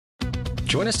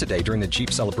Join us today during the Jeep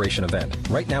Celebration event.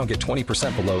 Right now, get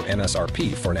 20% below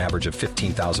MSRP for an average of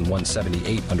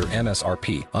 $15,178 under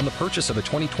MSRP on the purchase of a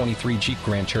 2023 Jeep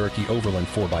Grand Cherokee Overland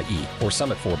 4xE or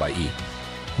Summit 4xE.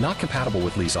 Not compatible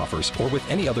with lease offers or with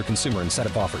any other consumer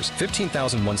incentive offers.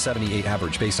 $15,178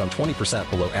 average based on 20%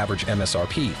 below average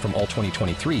MSRP from all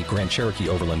 2023 Grand Cherokee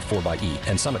Overland 4xE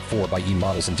and Summit 4xE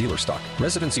models in dealer stock.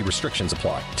 Residency restrictions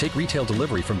apply. Take retail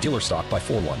delivery from dealer stock by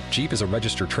 4/1. Jeep is a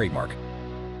registered trademark.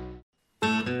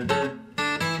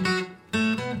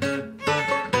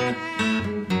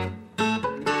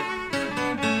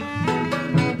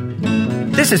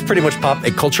 This is Pretty Much Pop, a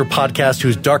culture podcast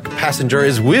whose dark passenger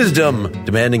is wisdom,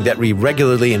 demanding that we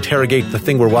regularly interrogate the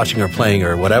thing we're watching or playing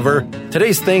or whatever.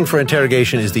 Today's thing for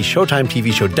interrogation is the Showtime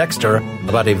TV show Dexter,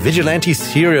 about a vigilante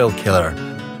serial killer.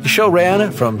 The show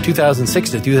ran from 2006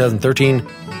 to 2013.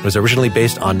 It was originally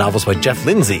based on novels by Jeff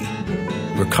Lindsay.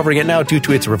 We're covering it now due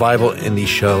to its revival in the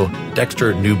show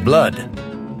Dexter New Blood.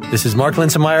 This is Mark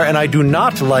Linsenmeyer, and I do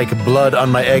not like blood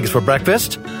on my eggs for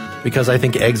breakfast because I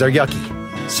think eggs are yucky.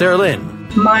 Sarah Lynn.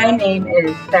 My name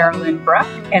is Sarah Lynn Bruck,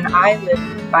 and I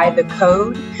live by the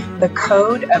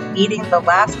code of eating the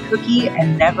last cookie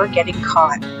and never getting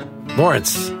caught.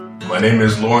 Lawrence. My name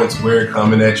is Lawrence Ware,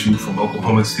 coming at you from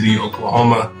Oklahoma City,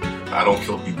 Oklahoma. I don't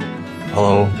kill people.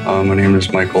 Hello, my name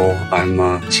is Michael. I'm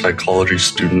a psychology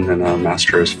student and a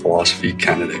master's philosophy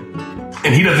candidate.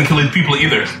 And he doesn't kill people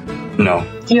either. No.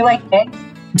 Do you like eggs?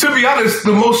 To be honest,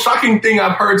 the most shocking thing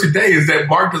I've heard today is that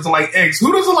Mark doesn't like eggs.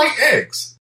 Who doesn't like eggs?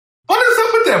 What is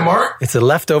up with that, Mark? It's a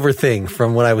leftover thing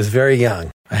from when I was very young.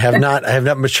 I have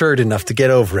not matured enough to get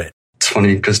over it. It's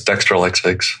funny because Dexter likes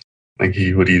eggs. Like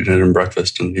he would eat it in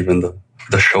breakfast, and even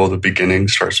the show, the beginning,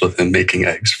 starts with him making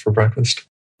eggs for breakfast.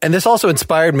 And this also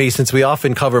inspired me, since we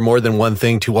often cover more than one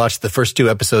thing, to watch the first 2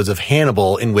 episodes of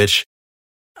Hannibal, in which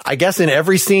I guess in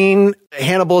every scene,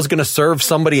 Hannibal is going to serve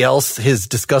somebody else his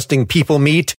disgusting people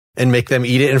meat and make them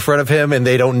eat it in front of him, and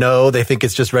they don't know. They think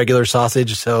it's just regular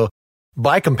sausage. So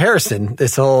by comparison,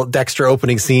 this whole Dexter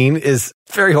opening scene is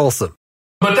very wholesome.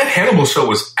 But that Hannibal show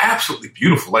was absolutely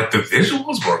beautiful. Like, the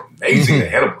visuals were amazing, the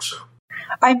Hannibal show.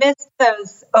 I missed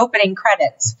those opening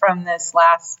credits from this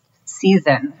last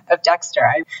season of Dexter.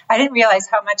 I didn't realize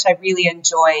how much I really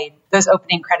enjoyed those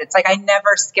opening credits. Like, I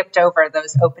never skipped over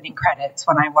those opening credits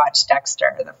when I watched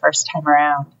Dexter the first time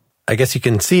around. I guess you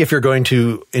can see if you're going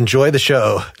to enjoy the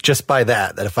show just by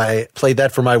that if I played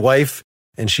that for my wife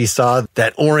and she saw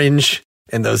that orange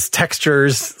and those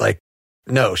textures, like,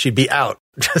 no, she'd be out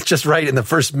just right in the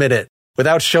first minute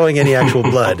without showing any actual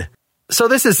blood. So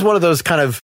this is one of those kind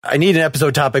of, I need an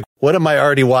episode topic. What am I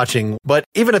already watching? But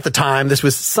even at the time, this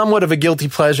was somewhat of a guilty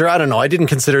pleasure. I don't know. I didn't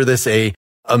consider this a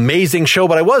amazing show,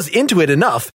 but I was into it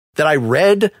enough that I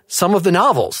read some of the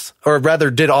novels, or rather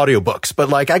did audiobooks. But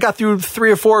like, I got through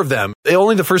 3 or 4 of them.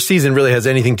 Only the first season really has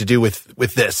anything to do with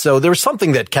this. So there was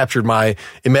something that captured my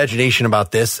imagination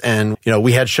about this. And, you know,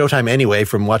 we had Showtime anyway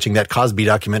from watching that Cosby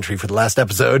documentary for the last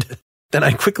episode. Then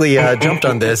I quickly jumped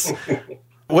on this.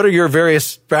 What are your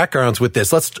various backgrounds with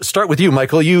this? Let's start with you,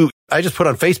 Michael. I just put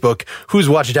on Facebook, who's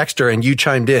watched Dexter, and you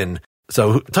chimed in.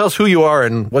 So tell us who you are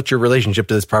and what your relationship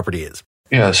to this property is.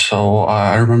 Yeah, so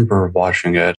I remember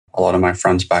watching it. A lot of my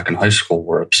friends back in high school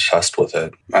were obsessed with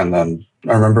it. And then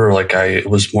I remember it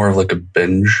was more of like a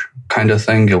binge kind of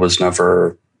thing. It was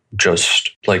never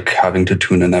just like having to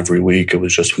tune in every week. It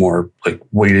was just more like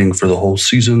waiting for the whole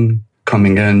season,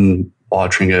 coming in,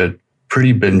 watching it.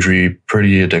 Pretty bingy,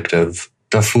 pretty addictive.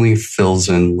 Definitely fills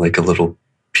in like a little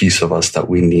piece of us that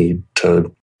we need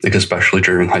to, like, especially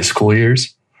during high school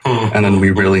years. And then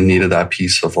we really needed that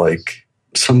piece of like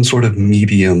some sort of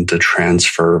medium to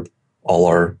transfer all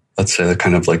our, let's say, the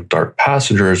kind of like dark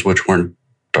passengers, which weren't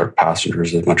dark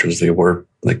passengers as much as they were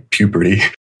like puberty,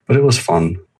 but it was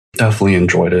fun. Definitely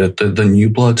enjoyed it. The New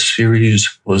Blood series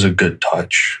was a good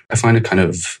touch. I find it kind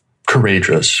of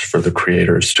courageous for the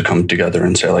creators to come together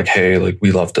and say like, hey, like,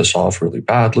 we left this off really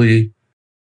badly.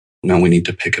 Now we need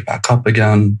to pick it back up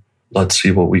again. Let's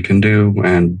see what we can do.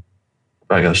 And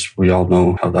I guess we all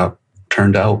know how that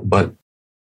turned out, but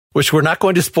which we're not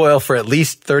going to spoil for at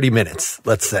least 30 minutes,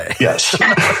 let's say. Yes.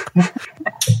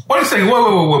 Wait a second.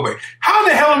 Wait. How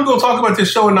the hell are we going to talk about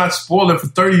this show and not spoil it for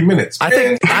 30 minutes? I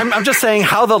think I'm just saying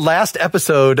how the last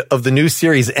episode of the new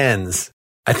series ends.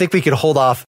 I think we could hold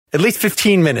off at least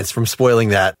 15 minutes from spoiling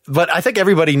that. But I think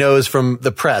everybody knows from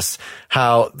the press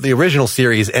how the original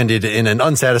series ended in an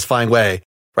unsatisfying way,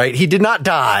 right? He did not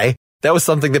die. That was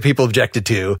something that people objected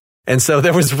to. And so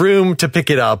there was room to pick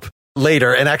it up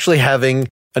later and actually having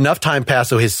enough time pass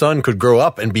so his son could grow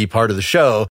up and be part of the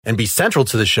show and be central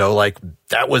to the show. Like,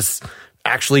 that was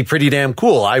actually pretty damn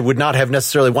cool. I would not have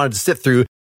necessarily wanted to sit through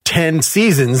 10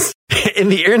 seasons in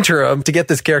the interim to get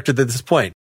this character to this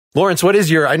point. Lawrence, what is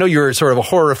I know you're sort of a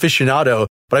horror aficionado,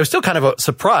 but I was still kind of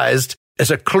surprised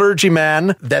as a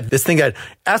clergyman that this thing that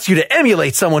asks you to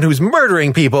emulate someone who's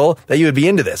murdering people, that you would be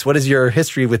into this. What is your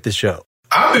history with this show?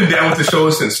 I've been down with the show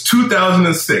since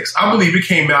 2006. I believe it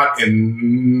came out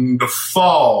in the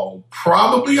fall,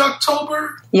 probably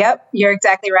October. Yep, you're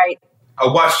exactly right. I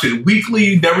watched it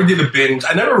weekly, never did a binge.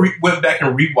 I never went back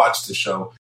and rewatched the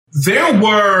show. There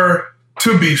were,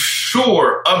 to be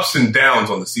sure, ups and downs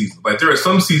on the season. Like, there are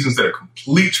some seasons that are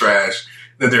complete trash,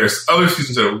 and then there's other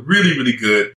seasons that are really, really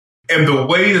good. And the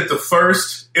way that the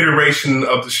first iteration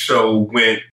of the show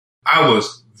went, I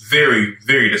was very,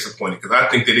 very disappointed, because I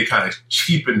think that it kind of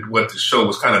cheapened what the show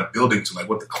was kind of building to, like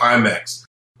what the climax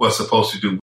was supposed to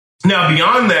do. Now,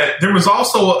 beyond that, there was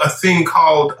also a thing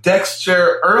called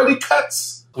Dexter Early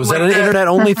Cuts. Was that an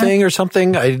internet-only thing or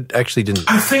something? I actually didn't.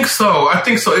 I think so.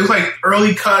 It was like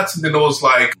Early Cuts, and then it was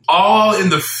like All in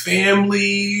the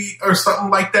Family or something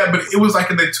like that. But it was like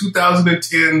in the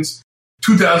 2010s,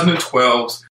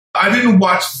 2012s. I didn't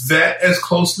watch that as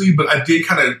closely, but I did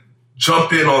kind of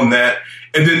jump in on that.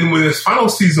 And then when this final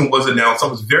season was announced, I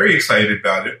was very excited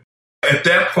about it. At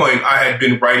that point, I had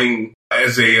been writing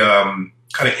as a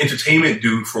kind of entertainment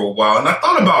dude for a while, and I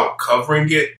thought about covering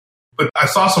it, but I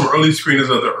saw some early screeners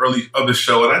of the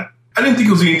show, and I didn't think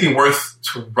it was anything worth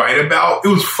to write about. It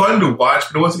was fun to watch,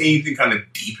 but it wasn't anything kind of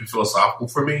deep and philosophical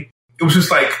for me. It was just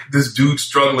like this dude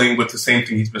struggling with the same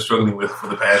thing he's been struggling with for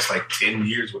the past like 10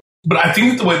 years. But I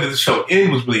think that the way that the show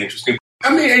ended was really interesting.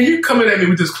 I mean, and you're coming at me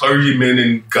with this clergyman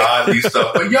and godly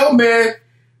stuff, but yo, man,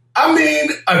 I mean,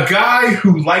 a guy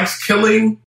who likes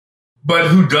killing, but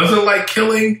who doesn't like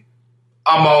killing,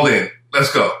 I'm all in.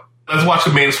 Let's go. Let's watch a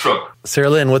man struggle.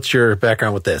 Sarah Lynn, what's your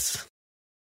background with this?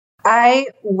 I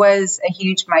was a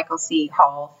huge Michael C.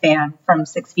 Hall fan from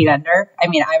 6 Feet Under. I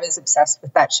mean, I was obsessed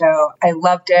with that show. I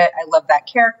loved it. I loved that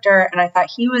character. And I thought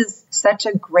he was such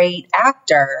a great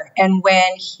actor. And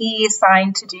when he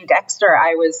signed to do Dexter,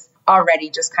 I was already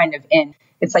just kind of in.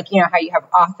 It's like, you know, how you have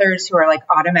authors who are like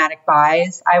automatic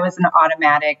buys. I was an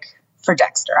automatic for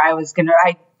Dexter.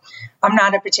 I'm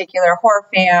not a particular horror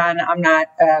fan. I'm not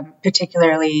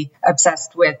particularly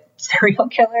obsessed with serial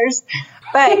killers,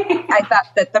 but I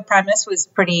thought that the premise was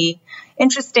pretty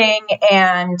interesting.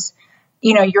 And,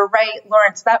 you know, you're right,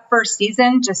 Lawrence, that first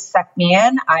season just sucked me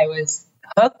in. I was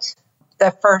hooked.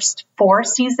 The first 4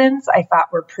 seasons I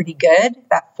thought were pretty good,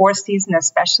 that 4th season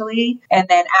especially. And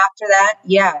then after that,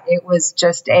 it was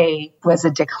just a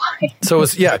decline. So it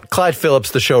was, Clyde Phillips,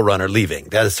 the showrunner, leaving.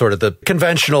 That is sort of the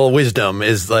conventional wisdom,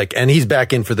 is like, and he's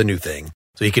back in for the new thing,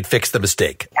 so he could fix the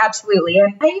mistake. Absolutely.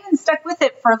 And I even stuck with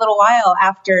it for a little while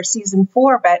after season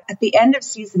 4, but at the end of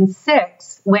season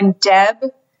 6, when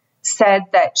Deb said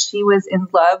that she was in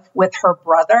love with her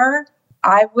brother,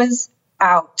 I was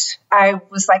out. I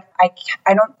was like,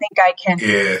 I don't think I can.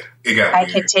 I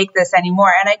can take this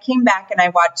anymore. And I came back and I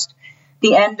watched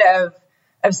the end of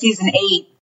season 8,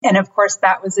 and of course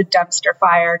that was a dumpster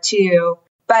fire too.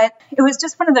 But it was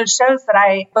just one of those shows that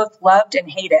I both loved and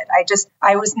hated.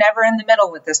 I was never in the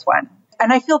middle with this one,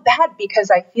 and I feel bad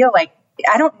because I feel like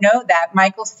I don't know that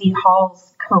Michael C.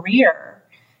 Hall's career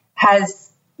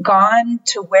has gone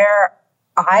to where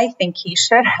I think he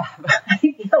should have. I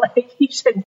feel like he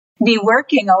should be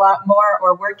working a lot more,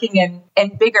 or working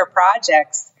in bigger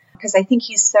projects, because I think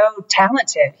he's so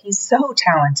talented.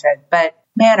 But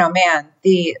man, oh man,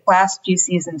 the last few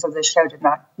seasons of the show did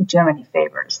not do him any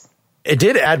favors. It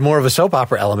did add more of a soap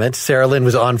opera element. Sarah Lynn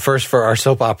was on first for our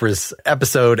soap operas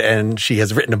episode, and she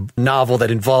has written a novel that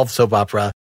involves soap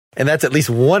opera. And that's at least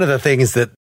one of the things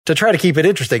that, to try to keep it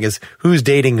interesting, is who's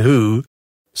dating who.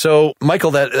 So,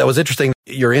 Michael, that was interesting,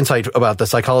 your insight about the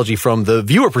psychology from the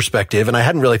viewer perspective. And I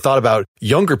hadn't really thought about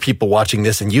younger people watching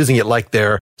this and using it like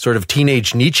their sort of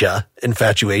teenage Nietzsche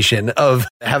infatuation of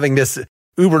having this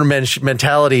Ubermensch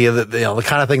mentality of the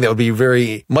kind of thing that would be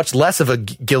very much less of a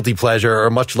guilty pleasure, or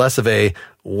much less of a,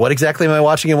 what exactly am I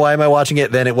watching and why am I watching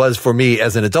it, than it was for me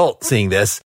as an adult seeing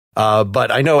this.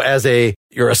 But I know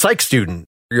you're a psych student,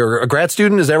 you're a grad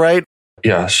student, is that right?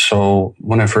 Yeah. So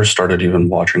when I first started even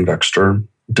watching Dexter,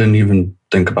 didn't even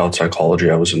think about psychology.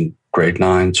 I was in grade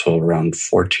 9, so around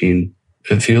 14.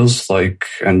 It feels like,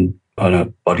 and a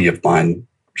buddy of mine,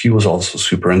 he was also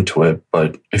super into it,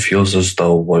 but it feels as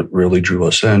though what really drew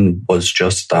us in was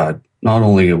just that not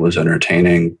only it was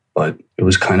entertaining, but it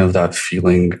was kind of that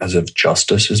feeling as if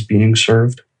justice is being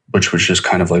served, which just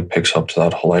kind of like picks up to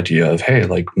that whole idea of, hey,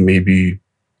 like maybe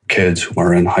kids who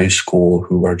are in high school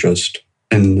who are just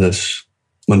in this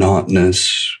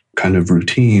monotonous kind of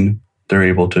routine, they're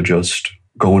able to just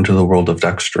go into the world of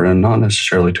Dexter and not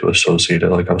necessarily to associate it.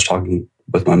 Like I was talking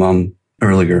with my mom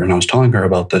earlier and I was telling her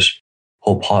about this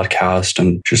whole podcast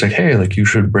and she's like, hey, like you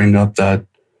should bring up that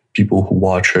people who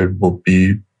watch it will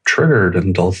be triggered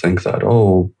and they'll think that,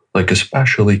 oh, like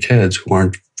especially kids who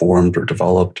aren't formed or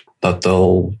developed, that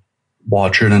they'll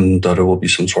watch it and that it will be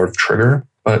some sort of trigger.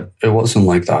 But it wasn't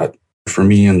like that. For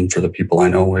me and for the people I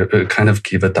know, it kind of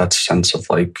gave it that sense of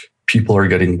like people are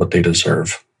getting what they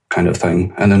deserve kind of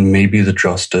thing. And then maybe the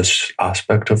justice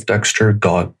aspect of Dexter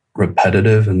got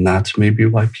repetitive and that's maybe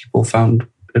why people found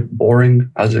it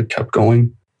boring as it kept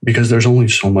going. Because there's only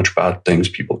so much bad things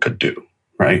people could do,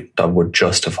 right? That would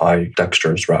justify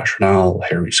Dexter's rationale,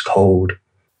 Harry's code.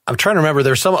 I'm trying to remember,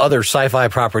 there's some other sci-fi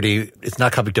property, it's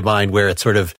not coming to mind, where it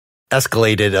sort of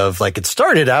escalated of like, it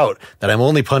started out that I'm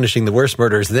only punishing the worst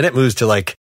murders, and then it moves to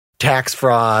like tax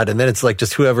fraud, and then it's like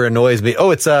just whoever annoys me.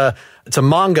 Oh, it's a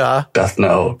manga. Death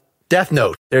Note.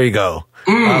 There you go.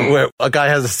 Where a guy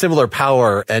has a similar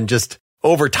power and just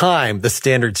over time, the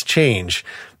standards change.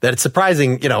 That it's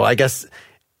surprising, I guess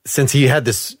since he had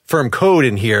this firm code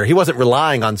in here, he wasn't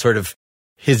relying on sort of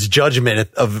his judgment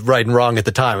of right and wrong at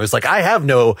the time. It was like, I have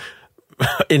no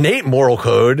innate moral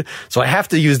code, so I have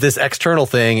to use this external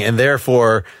thing. And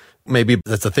therefore, maybe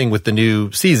that's the thing with the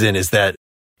new season is that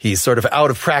he's sort of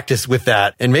out of practice with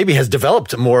that and maybe has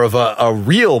developed more of a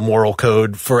real moral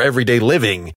code for everyday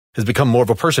living, has become more of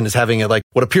a person, is having like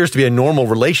what appears to be a normal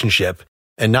relationship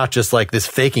and not just like this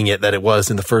faking it that it was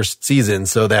in the first season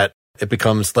so that it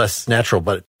becomes less natural.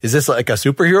 But is this like a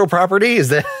superhero property? Is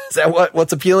that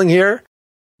what's appealing here?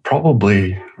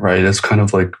 Probably, right? It's kind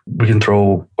of like we can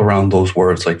throw around those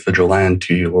words like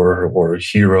vigilante or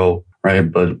hero, right?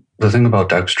 But the thing about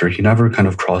Dexter, he never kind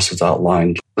of crosses that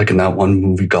line. Like in that one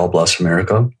movie, God Bless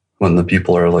America, when the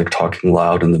people are like talking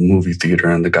loud in the movie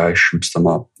theater and the guy shoots them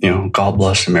up, God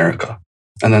bless America.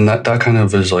 And then that kind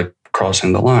of is like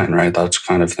crossing the line, right? That's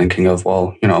kind of thinking of,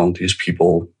 well, these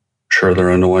people, sure, they're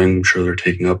annoying, sure, they're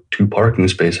taking up 2 parking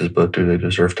spaces, but do they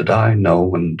deserve to die?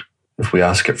 No. And if we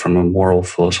ask it from a moral,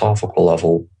 philosophical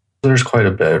level, there's quite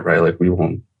a bit, right? Like we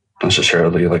won't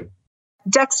necessarily like.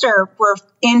 Dexter, we're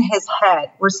in his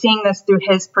head. We're seeing this through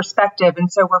his perspective.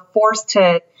 And so we're forced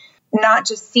to not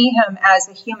just see him as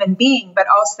a human being, but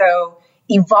also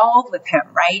evolve with him,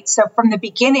 right? So from the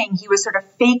beginning, he was sort of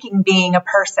faking being a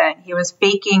person. He was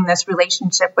faking this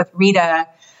relationship with Rita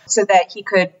so that he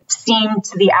could seem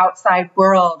to the outside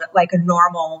world like a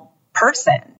normal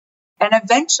person. And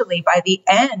eventually, by the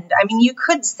end, you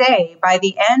could say by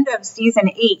the end of season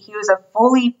 8, he was a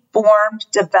fully formed,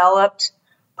 developed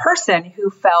person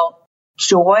who felt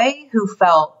joy, who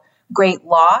felt great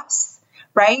loss,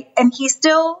 right? And he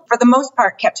still, for the most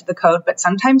part, kept to the code, but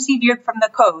sometimes he veered from the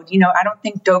code. I don't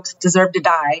think Dokes deserved to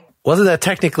die. Wasn't that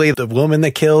technically the woman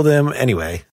that killed him?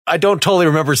 Anyway, I don't totally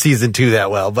remember season 2 that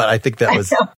well, but I think that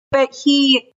was... But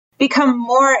he become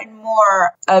more and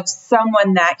more of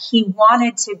someone that he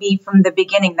wanted to be from the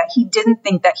beginning, that he didn't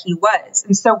think that he was.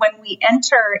 And so when we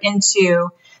enter into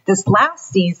this last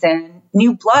season,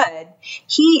 New Blood,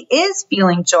 he is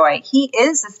feeling joy. He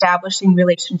is establishing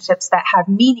relationships that have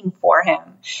meaning for him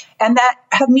and that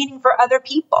have meaning for other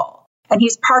people. And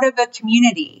he's part of a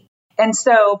community. And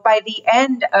so by the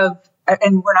end of,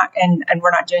 and we're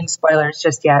not doing spoilers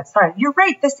just yet. Sorry, you're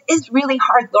right. This is really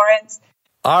hard, Lawrence.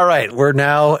 All right, we're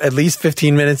now at least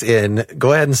 15 minutes in.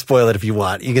 Go ahead and spoil it if you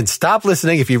want. You can stop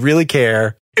listening if you really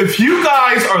care. If you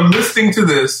guys are listening to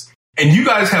this and you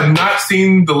guys have not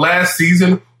seen the last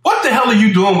season, what the hell are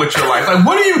you doing with your life? Like,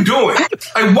 what are you doing?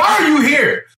 Like, why are you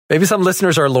here? Maybe some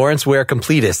listeners are Lawrence Ware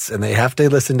completists and they have to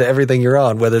listen to everything you're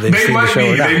on, whether they've seen the show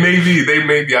or not. They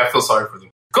may be. I feel sorry for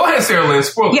them. Go ahead, Sarah Lynn,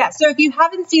 spoil it. Yeah, so if you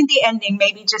haven't seen the ending,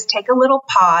 maybe just take a little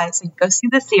pause and go see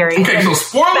the series. Okay, so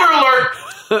spoiler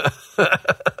alert.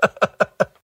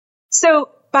 So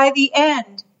by the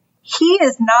end, he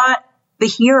is not the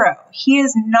hero. He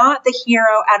is not the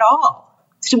hero at all.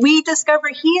 So we discover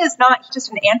he is not just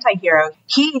an anti-hero.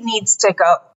 He needs to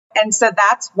go. And so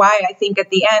that's why I think at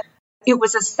the end, it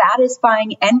was a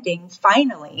satisfying ending,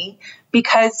 finally,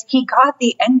 because he got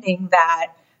the ending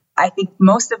that I think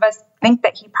most of us think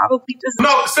that he probably deserves.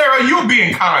 No, Sarah, you're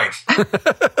being kind.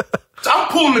 So I'm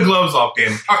pulling the gloves off,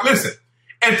 Dan. All right, listen,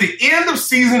 at the end of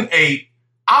season 8,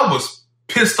 I was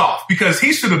pissed off because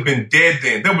he should have been dead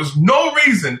then. There was no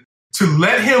reason to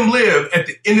let him live at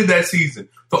the end of that season.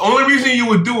 The only reason you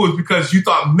would do it was because you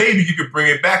thought maybe you could bring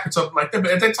it back or something like that.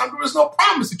 But at that time, there was no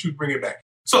promise that you'd bring it back.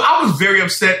 So I was very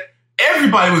upset.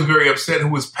 Everybody was very upset who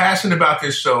was passionate about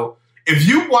this show. If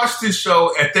you watched this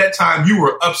show at that time, you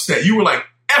were upset. You were like,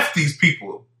 F these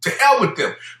people. To hell with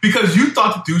them. Because you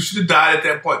thought the dude should have died at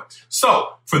that point.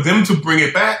 So for them to bring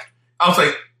it back, I was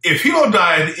like, if he don't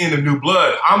die at the end of New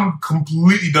Blood, I'm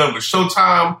completely done with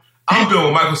Showtime. I'm done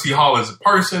with Michael C. Hall as a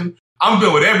person. I'm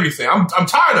done with everything. I'm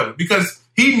tired of it because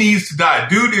he needs to die.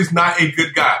 Dude is not a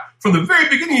good guy. From the very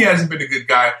beginning, he hasn't been a good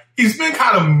guy. He's been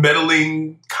kind of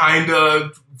meddling, kind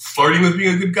of flirting with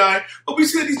being a good guy, but we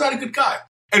see that he's not a good guy.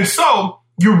 And so,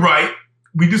 you're right.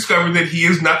 We discovered that he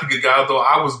is not the good guy, although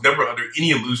I was never under any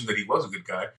illusion that he was a good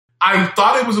guy. I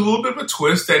thought it was a little bit of a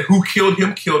twist that who killed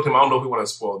him. I don't know if we want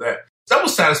to spoil that. That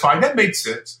was satisfying. That made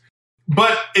sense.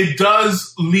 But it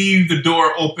does leave the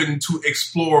door open to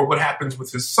explore what happens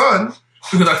with his son,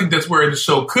 because I think that's where the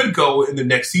show could go in the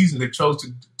next season. They chose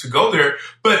to go there.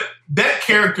 But that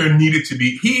character needed to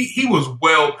be, he was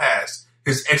well past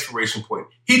his expiration point.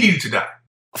 He needed to die.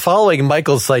 Following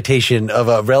Michael's citation of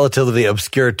a relatively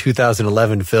obscure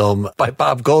 2011 film by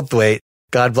Bob Goldthwait,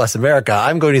 God Bless America,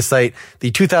 I'm going to cite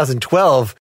the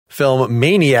 2012 film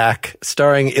Maniac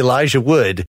starring Elijah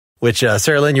Wood, which,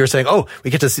 Sarah Lynn, you were saying, oh,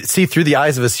 we get to see through the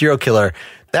eyes of a serial killer.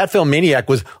 That film Maniac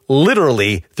was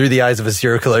literally through the eyes of a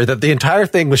serial killer. That the entire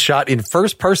thing was shot in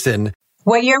first person.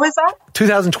 What year was that?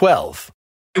 2012.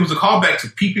 It was a callback to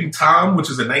Peeping Tom, which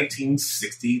is a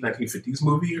 1950s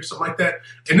movie or something like that.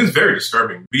 And it's very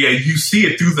disturbing. But yeah, you see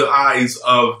it through the eyes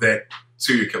of that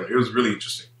serial killer. It was really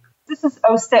interesting. This is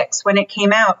 2006. When it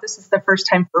came out, this is the first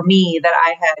time for me that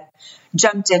I had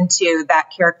jumped into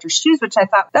that character's shoes, which I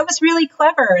thought that was really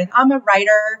clever. And I'm a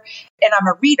writer and I'm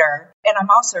a reader and I'm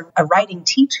also a writing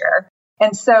teacher.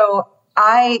 And so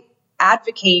I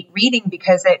advocate reading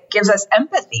because it gives us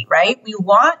empathy, right? We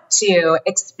want to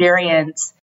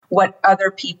experience what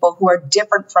other people who are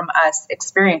different from us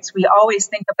experience. We always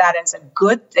think of that as a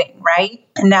good thing, right?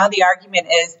 And now the argument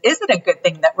is it a good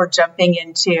thing that we're jumping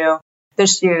into the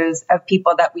shoes of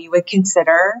people that we would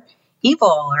consider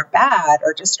evil or bad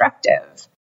or destructive?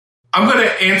 I'm going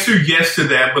to answer yes to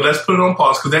that, but let's put it on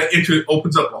pause because that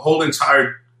opens up a whole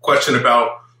entire question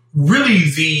about really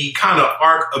the kind of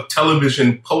arc of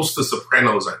television post The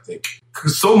Sopranos, I think.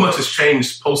 Because so much has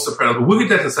changed post Sopranos. But we'll get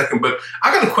to that in a second. But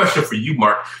I got a question for you,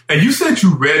 Mark. Now, you said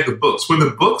you read the books. Were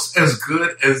the books as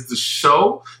good as the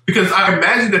show? Because I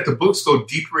imagine that the books go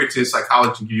deeper into his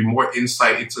psychology and give you more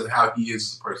insight into how he is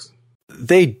as a person.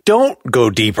 They don't go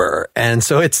deeper. And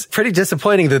so it's pretty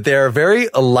disappointing that they're very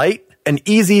light and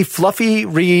easy, fluffy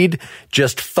read,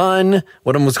 just fun.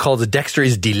 One of them was called Dexter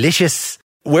is Delicious.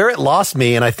 Where it lost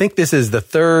me, and I think this is the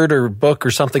third or book or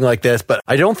something like this, but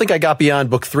I don't think I got beyond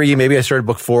book 3. Maybe I started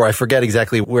book 4. I forget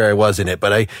exactly where I was in it,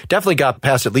 but I definitely got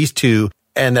past at least 2.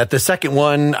 And that the second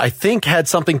one, I think, had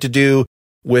something to do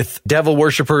with devil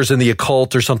worshippers and the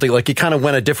occult or something. Like it kind of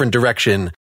went a different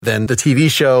direction than the TV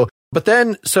show. But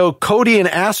then, so Cody and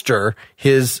Astor,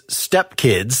 his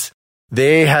stepkids,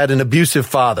 they had an abusive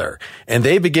father, and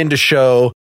they begin to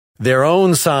show their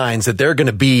own signs that they're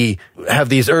going to have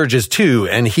these urges too.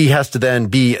 And he has to then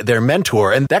be their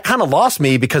mentor. And that kind of lost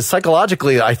me because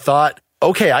psychologically I thought,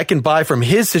 okay, I can buy from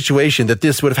his situation that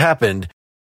this would have happened.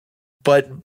 But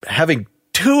having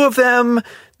 2 of them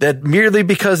that merely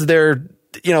because they're,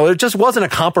 it just wasn't a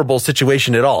comparable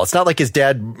situation at all. It's not like his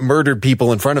dad murdered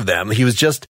people in front of them. He was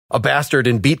just a bastard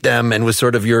and beat them and was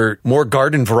sort of your more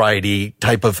garden variety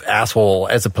type of asshole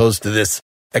as opposed to this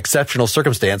exceptional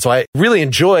circumstance. So I really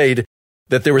enjoyed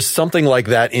that there was something like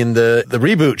that in the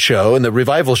reboot show and the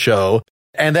revival show,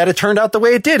 and that it turned out the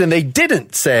way it did. And they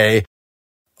didn't say,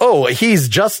 oh, his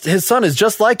son is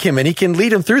just like him and he can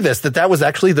lead him through this. That was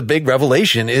actually the big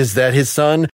revelation, is that his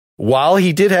son, while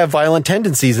he did have violent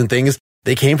tendencies and things,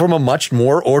 they came from a much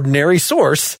more ordinary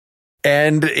source.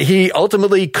 And he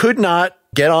ultimately could not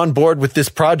get on board with this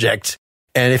project.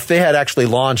 And if they had actually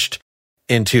launched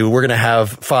into, we're going to have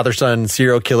Father-Son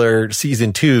Serial Killer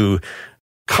season 2,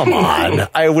 come on,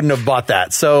 I wouldn't have bought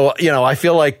that. So, I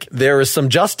feel like there is some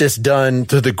justice done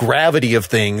to the gravity of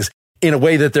things in a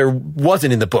way that there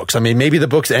wasn't in the books. I mean, maybe the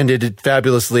books ended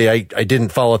fabulously. I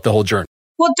didn't follow up the whole journey.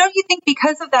 Well, don't you think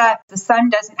because of that, the son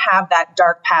doesn't have that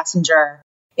dark passenger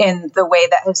in the way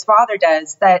that his father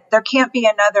does, that there can't be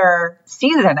another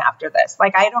season after this?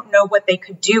 Like, I don't know what they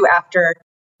could do after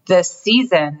this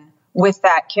season with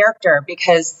that character,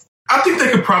 because I think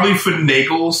they could probably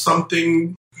finagle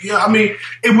something. Yeah, I mean,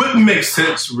 it wouldn't make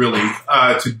sense really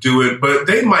to do it, but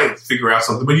they might figure out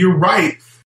something. But you're right.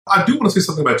 I do want to say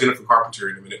something about Jennifer Carpenter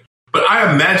in a minute. But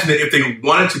I imagine that if they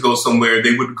wanted to go somewhere,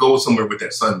 they would go somewhere with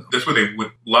that son. That's where they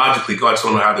would logically go. I just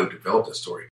don't know how they would develop that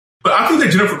story. But I think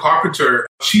that Jennifer Carpenter,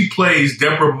 she plays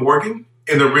Deborah Morgan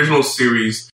in the original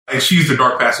series, and she's the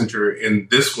dark passenger in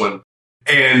this one.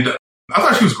 And I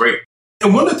thought she was great.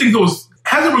 And one of the things that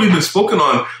hasn't really been spoken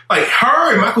on, like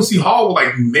her and Michael C. Hall were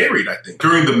like married, I think,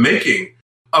 during the making.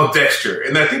 of Dexter.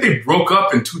 And I think they broke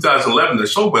up in 2011. The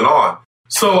show went on.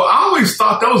 So I always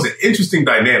thought that was an interesting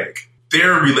dynamic,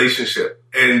 their relationship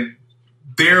and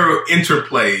their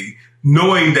interplay,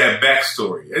 knowing that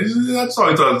backstory. That's all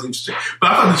I thought was interesting.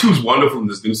 But I thought that she was wonderful in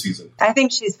this new season. I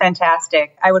think she's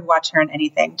fantastic. I would watch her in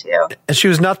anything, too. And she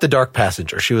was not the dark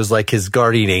passenger. She was like his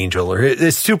guardian angel or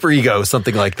his super ego,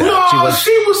 something like that. No,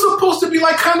 she was supposed to be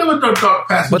like kind of a dark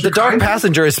passenger. But the dark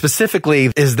passenger is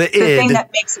specifically is the thing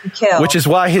that makes him kill. Which is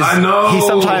why he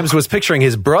sometimes was picturing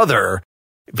his brother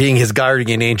being his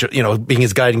guardian angel, being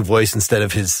his guiding voice instead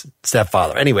of his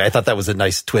stepfather. Anyway, I thought that was a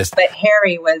nice twist. But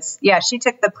Harry she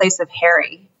took the place of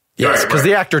Harry. Yes, because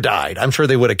the actor died. I'm sure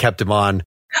they would have kept him on.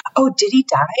 Oh, did he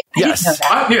die? Yes.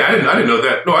 I didn't know that. I didn't know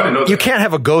that. No, I didn't know that. You can't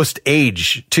have a ghost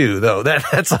age, too, though.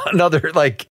 That's another,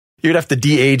 you'd have to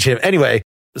de-age him. Anyway,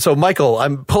 so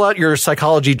Michael, pull out your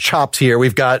psychology chops here.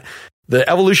 We've got the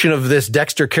evolution of this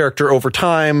Dexter character over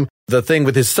time, the thing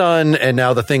with his son, and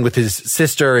now the thing with his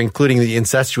sister, including the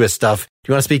incestuous stuff.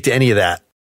 Do you want to speak to any of that?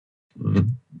 The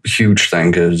huge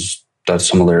thing is that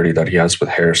similarity that he has with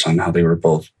Harrison, how they were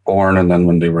both born, and then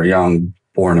when they were young,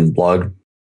 born in blood.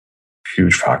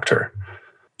 Huge factor.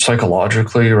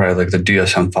 Psychologically, right, like the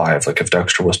DSM-5, like if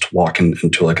Dexter was to walk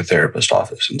into like a therapist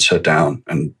office and sit down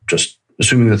and just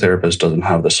assuming the therapist doesn't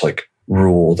have this like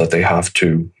rule that they have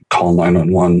to call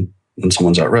 911 when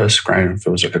someone's at risk, right? If it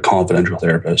was like a confidential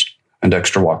therapist and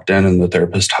Dexter walked in and the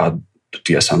therapist had the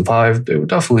DSM-5, they would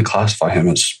definitely classify him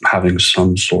as having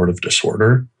some sort of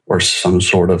disorder or some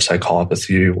sort of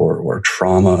psychopathy or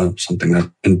trauma, something that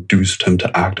induced him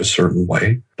to act a certain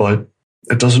way. But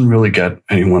it doesn't really get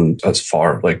anyone as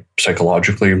far, like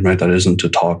psychologically, right? That isn't to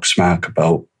talk smack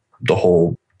about the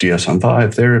whole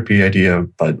DSM-5 therapy idea,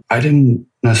 but I didn't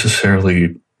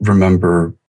necessarily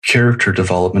remember character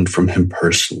development from him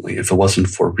personally. If it wasn't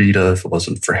for Rita, if it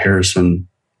wasn't for Harrison,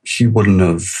 he wouldn't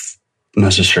have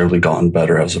necessarily gotten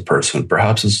better as a person.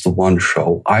 Perhaps it's the one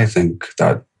show I think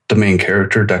that the main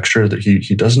character, Dexter, that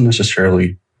he doesn't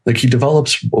necessarily, like he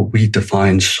develops what we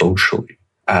define socially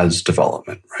as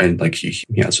development, right? Like he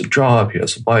has a job, he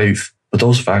has a wife, but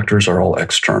those factors are all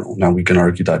external. Now we can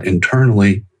argue that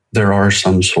internally, there are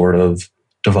some sort of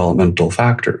developmental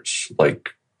factors, like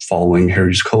following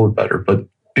Harry's code better, but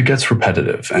it gets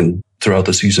repetitive and throughout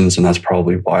the seasons. And that's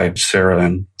probably why Sarah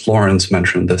and Florence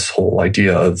mentioned this whole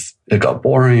idea of it got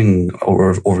boring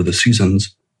over the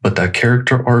seasons, but that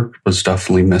character arc was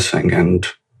definitely missing. And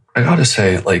I gotta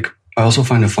say, like, I also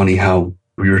find it funny how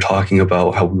we were talking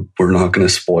about how we're not going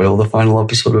to spoil the final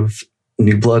episode of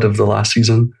New Blood of the last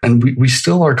season. And we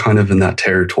still are kind of in that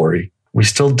territory. We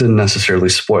still didn't necessarily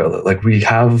spoil it. Like we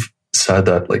have said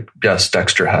that, like, yes,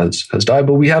 Dexter has died,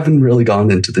 but we haven't really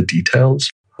gone into the details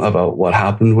about what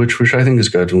happened, which I think is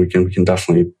good. And we can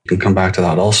definitely come back to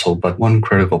that also. But one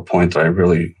critical point that I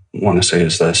really want to say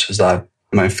is that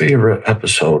my favorite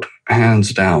episode,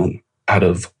 hands down, out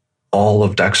of all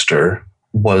of Dexter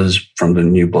was from the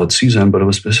New Blood season, but it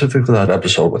was specifically that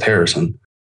episode with Harrison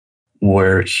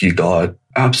where he got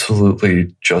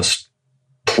absolutely just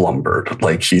plumbered.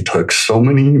 Like he took so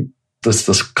many,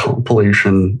 this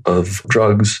compilation of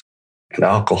drugs and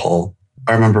alcohol.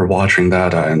 I remember watching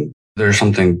that and there's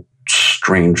something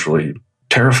strangely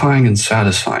terrifying and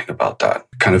satisfying about that.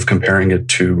 Kind of comparing it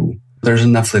to, there's a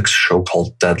Netflix show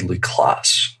called Deadly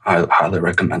Class. I highly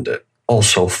recommend it.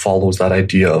 Also follows that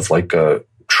idea of like a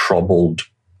troubled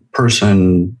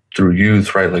person through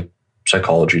youth, right? Like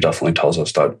psychology definitely tells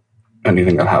us that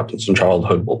anything that happens in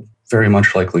childhood will very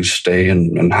much likely stay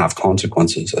and have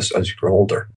consequences as you grow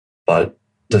older. But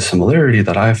the similarity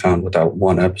that I found with that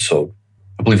one episode,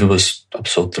 I believe it was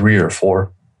episode 3 or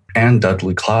 4, and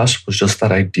Deadly Class, was just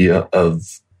that idea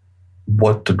of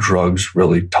what the drugs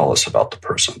really tell us about the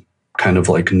person. Kind of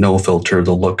like no filter.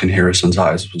 The look in Harrison's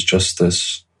eyes was just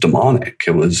this demonic.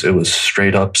 It was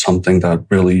straight up something that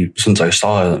really, since I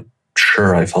saw it,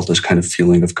 sure, I felt this kind of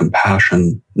feeling of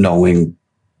compassion, knowing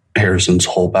Harrison's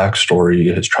whole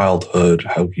backstory, his childhood,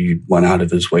 how he went out of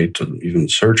his way to even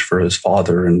search for his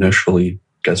father, initially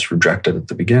gets rejected at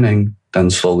the beginning,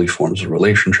 then slowly forms a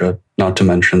relationship. Not to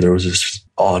mention there was this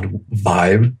odd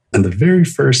vibe in the very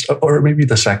first, or maybe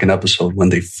the second episode when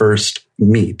they first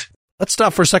meet. Let's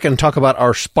stop for a second and talk about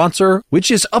our sponsor,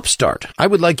 which is Upstart. I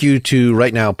would like you to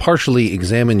right now partially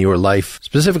examine your life,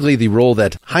 specifically the role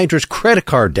that high interest credit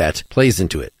card debt plays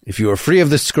into it. If you are free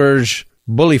of this scourge,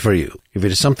 bully for you. If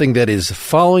it is something that is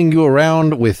following you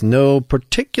around with no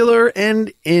particular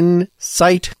end in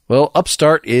sight, well,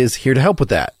 Upstart is here to help with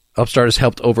that. Upstart has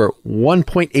helped over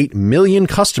 1.8 million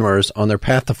customers on their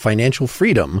path to financial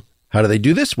freedom. How do they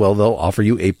do this? Well, they'll offer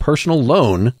you a personal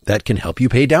loan that can help you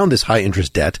pay down this high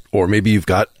interest debt. Or maybe you've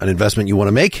got an investment you want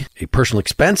to make, a personal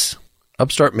expense.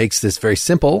 Upstart makes this very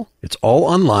simple. It's all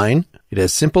online. It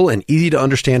has simple and easy to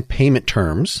understand payment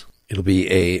terms. It'll be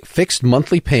a fixed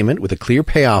monthly payment with a clear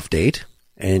payoff date.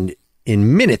 And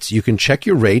in minutes, you can check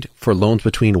your rate for loans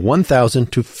between $1,000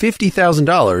 to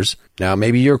 $50,000. Now,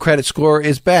 maybe your credit score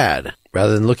is bad.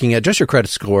 Rather than looking at just your credit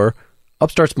score,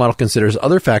 Upstart's model considers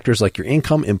other factors like your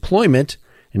income, employment,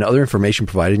 and other information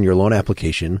provided in your loan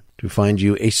application to find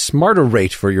you a smarter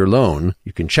rate for your loan.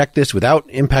 You can check this without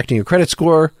impacting your credit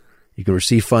score. You can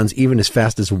receive funds even as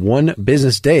fast as 1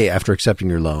 business day after accepting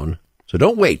your loan. So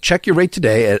don't wait. Check your rate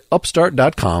today at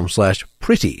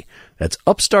upstart.com/pretty. That's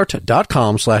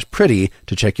upstart.com/pretty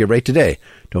to check your rate today.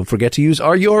 Don't forget to use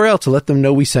our URL to let them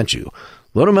know we sent you.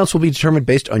 Loan amounts will be determined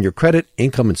based on your credit,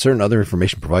 income, and certain other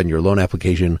information provided in your loan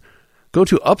application. Go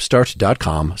to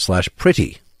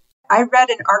upstart.com/pretty. I read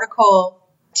an article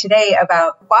today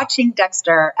about watching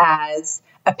Dexter as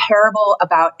a parable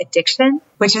about addiction,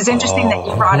 which is interesting that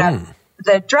you brought up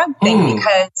the drug thing,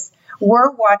 because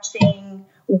we're watching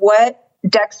what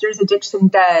Dexter's addiction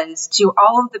does to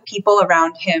all of the people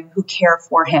around him who care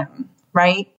for him,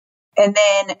 right? And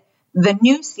then the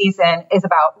new season is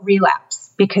about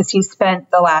relapse, because he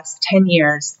spent the last 10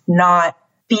 years not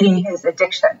beating his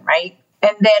addiction, right?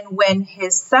 And then when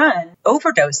his son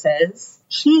overdoses,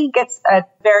 he gets a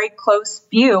very close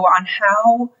view on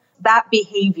how that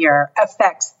behavior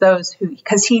affects those who,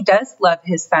 because he does love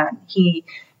his son. He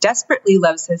desperately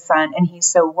loves his son, and he's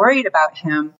so worried about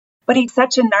him. But he's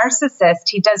such a narcissist,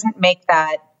 he doesn't make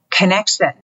that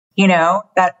connection,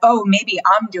 that, oh, maybe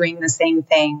I'm doing the same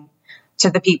thing to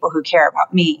the people who care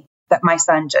about me that my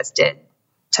son just did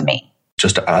to me.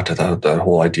 Just to add to that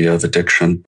whole idea of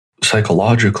addiction,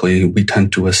 psychologically, we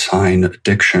tend to assign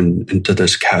addiction into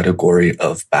this category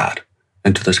of bad,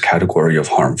 into this category of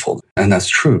harmful. And that's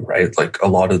true, right? Like a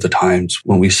lot of the times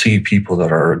when we see people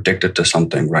that are addicted to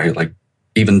something, right? Like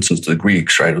even since the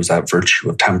Greeks, right? It was that virtue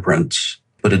of temperance.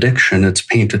 But addiction, it's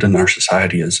painted in our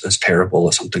society as terrible,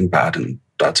 as something bad, and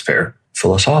that's fair.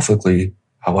 Philosophically,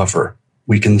 however,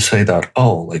 we can say that,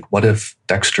 what if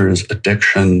Dexter's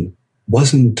addiction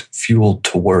wasn't fueled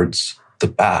towards the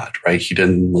bad, right? He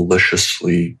didn't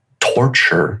maliciously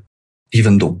torture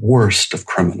even the worst of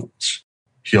criminals.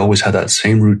 He always had that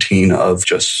same routine of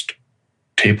just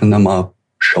taping them up,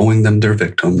 showing them their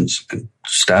victims, and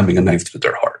stabbing a knife through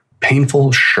their heart.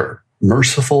 Painful, sure.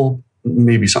 Merciful,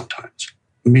 maybe sometimes.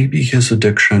 Maybe his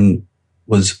addiction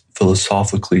was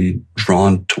philosophically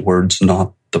drawn towards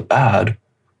not the bad,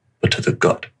 but to the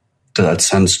good, to that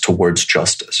sense towards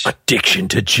justice. Addiction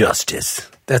to justice.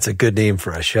 That's a good name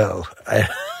for a show.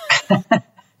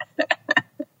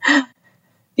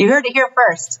 You heard it here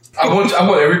first. I want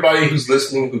everybody who's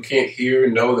listening who can't hear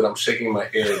know that I'm shaking my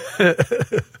head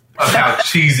of how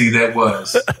cheesy that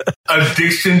was.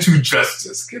 Addiction to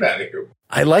justice. Get out of here.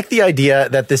 I like the idea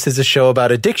that this is a show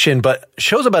about addiction, but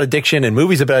shows about addiction and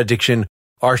movies about addiction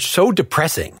are so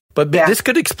depressing. But this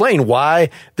could explain why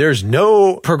there's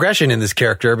no progression in this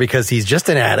character, because he's just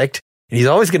an addict and he's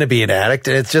always going to be an addict.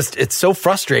 And it's so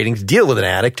frustrating to deal with an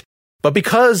addict. But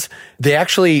because they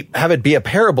actually have it be a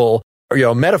parable or,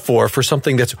 a metaphor for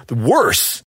something that's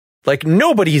worse, like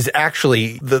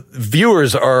the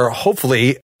viewers are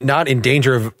hopefully not in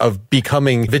danger of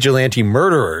becoming vigilante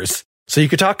murderers. So you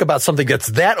could talk about something that's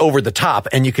that over the top,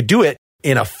 and you could do it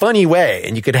in a funny way.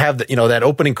 And you could have that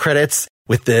opening credits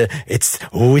with it's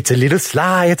a little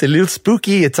sly, it's a little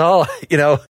spooky, it's all,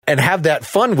 and have that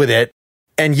fun with it.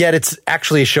 And yet it's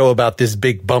actually a show about this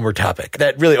big bummer topic.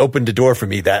 That really opened the door for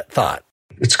me, that thought.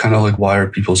 It's kind of like, why are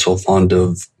people so fond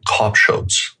of cop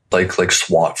shows? Like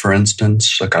SWAT, for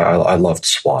instance. Like I loved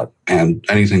SWAT, and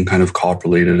anything kind of cop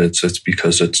related. It's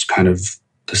because it's kind of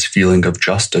this feeling of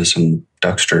justice, and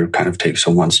Dexter kind of takes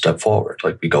it one step forward.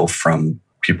 Like we go from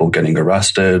people getting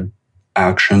arrested,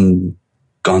 action,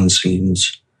 gun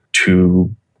scenes,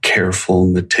 to careful,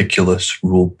 meticulous,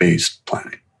 rule-based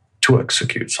planning to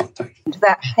execute something.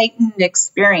 That heightened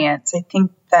experience, I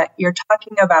think that you're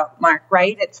talking about, Mark,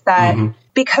 right? It's that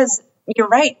because you're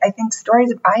right. I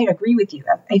agree with you.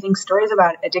 I think stories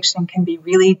about addiction can be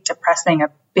really depressing, a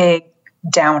big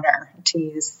downer, to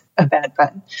use a bad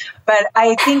pun. But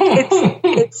I think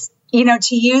it's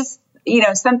to use,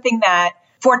 something that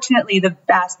fortunately the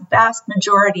vast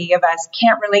majority of us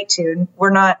can't relate to.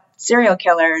 We're not serial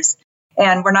killers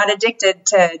and we're not addicted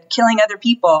to killing other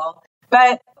people,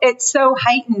 but it's so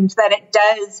heightened that it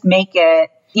does make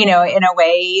it, in a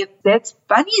way that's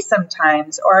funny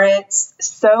sometimes, or it's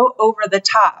so over the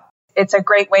top. It's a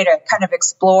great way to kind of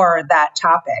explore that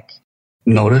topic.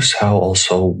 Notice how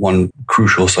also one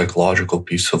crucial psychological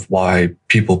piece of why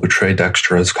people portray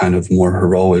Dexter as kind of more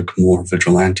heroic, more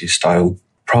vigilante style,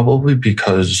 probably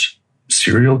because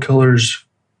serial killers,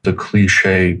 the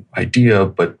cliche idea,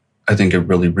 but I think it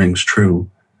really rings true,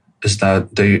 is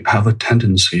that they have a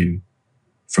tendency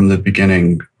from the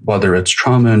beginning, whether it's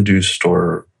trauma-induced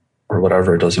or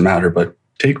whatever, it doesn't matter. But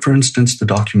take, for instance, the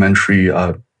documentary,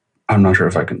 I'm not sure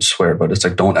if I can swear, but it's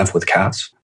like Don't F With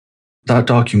Cats. That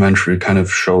documentary kind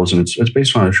of shows, and it's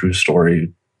based on a true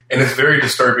story. And it's very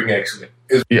disturbing, actually.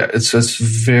 It's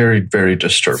very, very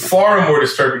disturbing. Far more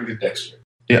disturbing than Dexter.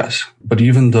 Yes. But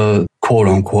even the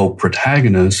quote-unquote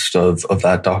protagonist of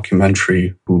that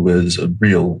documentary, who is a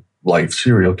real-life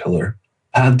serial killer,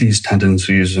 had these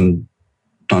tendencies, and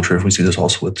not sure if we see this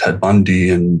also with Ted Bundy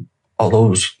and all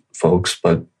those folks,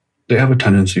 but they have a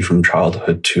tendency from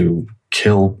childhood to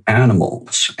kill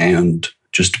animals and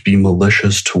just be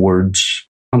malicious towards,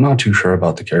 I'm not too sure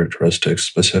about the characteristics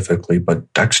specifically,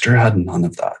 but Dexter had none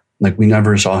of that. Like, we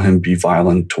never saw him be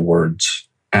violent towards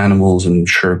animals, and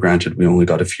sure, granted, we only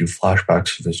got a few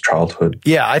flashbacks of his childhood.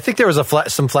 Yeah, I think there was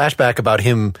some flashback about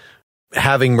him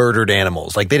having murdered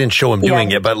animals. Like, they didn't show him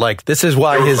doing it, but like, this is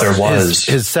why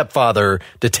his stepfather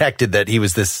detected that he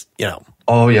was this, you know.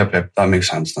 Oh, yep, that makes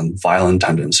sense then. Violent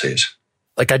tendencies.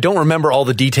 Like, I don't remember all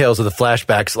the details of the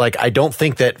flashbacks. Like, I don't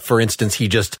think that, for instance, he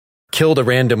just killed a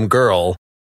random girl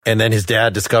and then his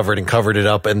dad discovered and covered it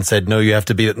up and said, no, you have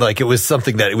to be, like, it was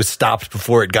something that it was stopped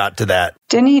before it got to that.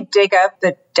 Didn't he dig up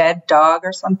the dead dog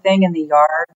or something in the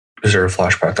yard? Is there a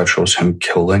flashback that shows him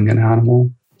killing an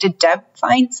animal? Did Deb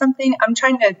find something?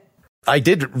 I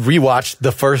did rewatch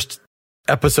the first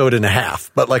episode and a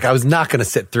half, but like, I was not going to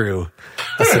sit through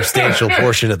a substantial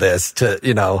portion of this to,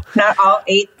 you know. Not all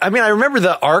 8. I mean, I remember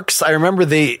the arcs. I remember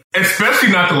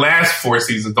especially not the last 4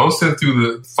 seasons. Don't sit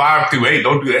through the 5 through 8.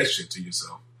 Don't do that shit to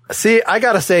yourself. See, I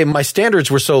got to say, my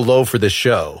standards were so low for this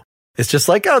show. It's just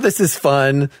like, oh, this is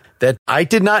fun, that I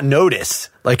did not notice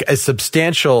like a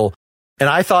substantial. And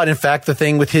I thought, in fact, the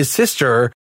thing with his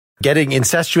sister getting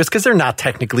incestuous, because they're not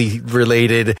technically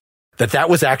related, that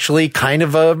was actually kind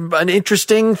of an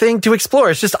interesting thing to explore.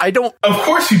 It's just, I don't. Of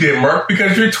course you did, Mark,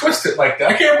 because you're twisted like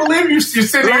that. I can't believe you're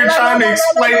sitting here trying to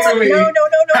explain to me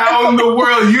how in the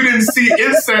world you didn't see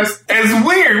incest as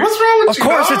weird. What's wrong with you? Of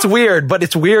course it's weird, but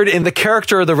it's weird in the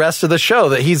character of the rest of the show,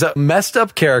 that he's a messed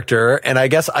up character. And I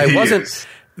guess I wasn't.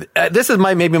 This is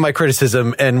maybe my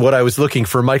criticism and what I was looking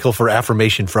for Michael for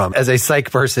affirmation from as a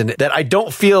psych person, that I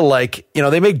don't feel like, you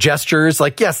know, they make gestures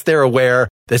like, yes, they're aware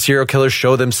that serial killers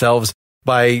show themselves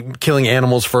by killing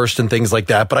animals first and things like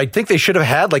that. But I think they should have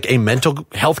had like a mental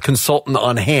health consultant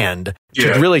on hand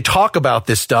to really talk about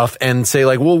this stuff and say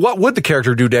like, well, what would the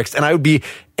character do next? And I would be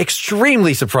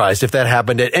extremely surprised if that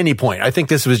happened at any point. I think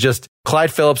this was just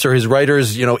Clyde Phillips or his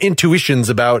writers, you know, intuitions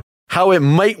about how it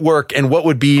might work and what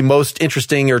would be most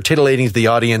interesting or titillating to the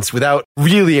audience without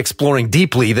really exploring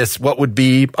deeply what would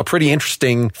be a pretty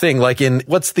interesting thing. Like in,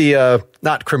 what's the,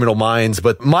 not Criminal Minds,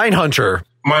 but Mindhunter.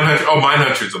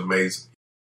 Mindhunter's amazing.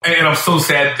 And I'm so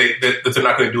sad that they're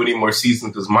not going to do any more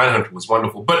seasons, because Mindhunter was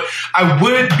wonderful. But I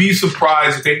would be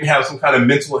surprised if they didn't have some kind of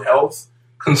mental health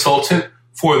consultant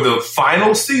for the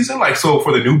final season, like so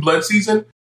for the New Blood season.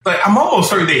 Like, I'm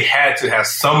almost certain they had to have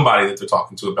somebody that they're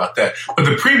talking to about that. But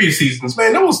the previous seasons,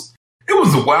 man, it was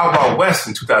the Wild Wild West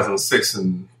in 2006,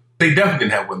 and they definitely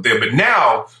didn't have one there. But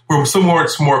now we're so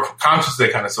much more conscious of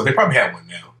that kind of stuff. They probably have one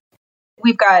now.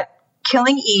 We've got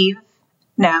Killing Eve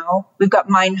now. We've got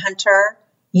Mindhunter,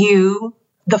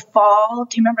 The Fall.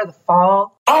 Do you remember The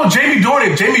Fall? Oh, Jamie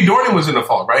Dornan. Jamie Dornan was in The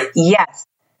Fall, right? Yes.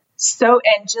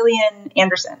 And Gillian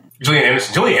Anderson. Gillian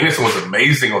Anderson was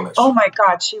amazing on that show. Oh my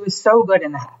God, she was so good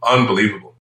in that.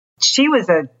 Unbelievable. She was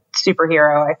a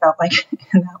superhero, I felt like,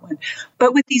 in that one.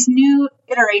 But with these new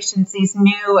iterations, these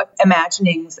new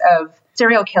imaginings of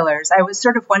serial killers, I was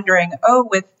sort of wondering,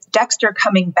 with Dexter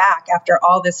coming back after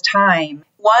all this time,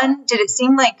 one, did it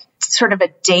seem like sort of a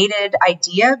dated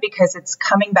idea because it's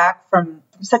coming back from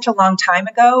such a long time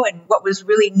ago, and what was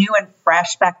really new and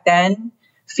fresh back then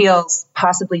feels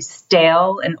possibly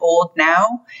stale and old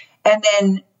now? And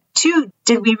then 2,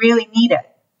 did we really need it?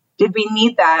 Did we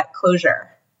need that closure?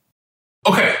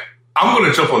 Okay, I'm going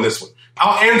to jump on this one.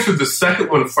 I'll answer the second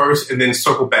one first and then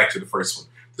circle back to the first one.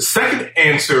 The second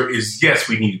answer is yes,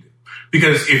 we needed it.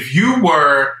 Because if you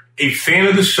were a fan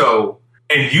of the show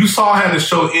and you saw how the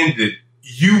show ended,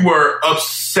 you were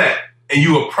upset, and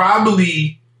you were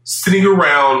probably sitting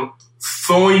around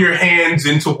throwing your hands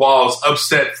into walls,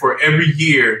 upset for every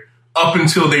year up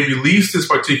until they released this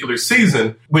particular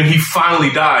season when he finally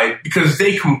died, because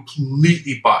they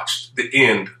completely botched the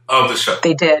end of the show.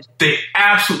 They did. They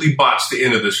absolutely botched the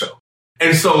end of the show.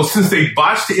 And so since they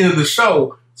botched the end of the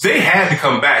show, they had to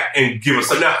come back and give us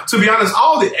something. Now, to be honest,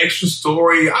 all the extra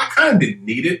story, I kind of didn't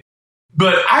need it.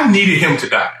 But I needed him to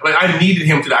die. I needed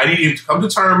him to die. I needed him to come to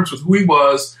terms with who he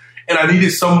was, and I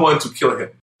needed someone to kill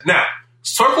him. Now,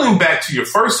 circling back to your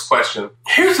first question,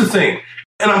 here's the thing,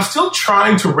 and I'm still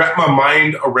trying to wrap my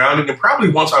mind around it, and probably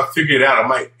once I figure it out, I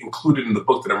might include it in the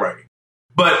book that I'm writing.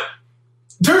 But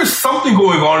there is something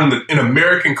going on in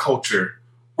American culture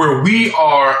where we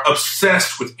are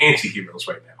obsessed with anti-heroes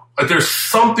right now. There's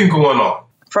something going on.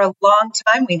 For a long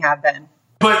time, we have been.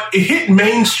 But it hit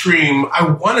mainstream, I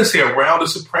want to say around The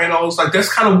Sopranos.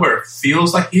 That's kind of where it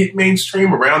feels like it hit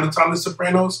mainstream, around the time of The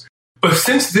Sopranos. But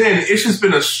since then, it's just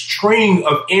been a string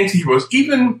of anti-heroes.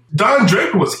 Even Don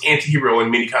Draper was an anti-hero in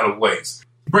many kind of ways.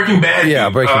 Breaking Bad. Yeah,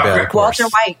 Breaking Bad, of course.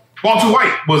 Walter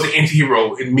White was an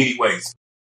anti-hero in many ways.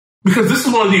 Because this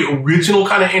is one of the original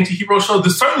kind of anti-hero shows.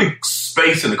 There's certainly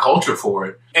space in the culture for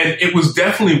it. And it was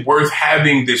definitely worth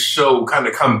having this show kind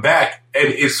of come back.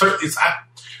 And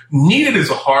needed is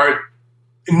a hard,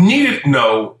 needed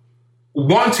no,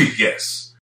 wanted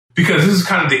yes. Because this is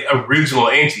kind of the original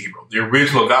anti-hero, the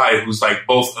original guy who's like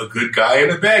both a good guy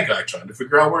and a bad guy trying to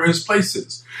figure out where his place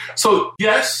is. So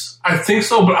yes, I think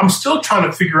so, but I'm still trying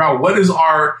to figure out what is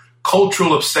our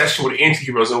cultural obsession with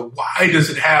anti-heroes and why does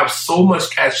it have so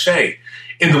much cachet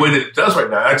in the way that it does right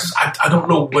now? I don't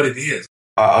know what it is.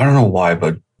 I don't know why,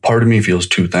 but part of me feels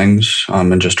two things.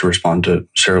 And just to respond to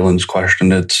Sarah Lynn's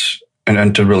question,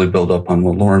 and to really build up on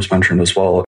what Lawrence mentioned as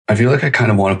well, I feel like I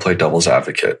kind of want to play devil's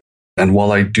advocate. And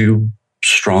while I do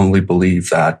strongly believe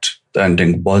that the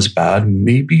ending was bad,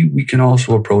 maybe we can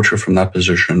also approach it from that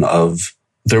position of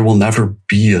there will never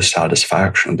be a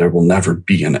satisfaction. There will never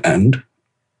be an end.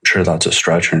 Sure, that's a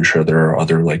stretch, and sure, there are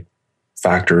other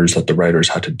factors that the writers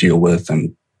had to deal with.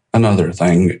 And another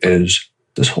thing is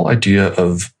this whole idea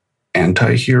of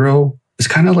anti-hero is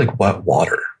kind of like wet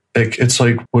water. It's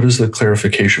like, what is the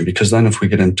clarification? Because then if we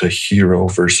get into hero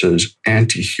versus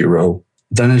anti-hero,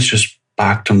 then it's just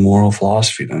back to moral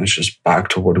philosophy. Then it's just back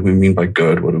to what do we mean by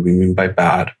good? What do we mean by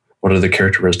bad? What are the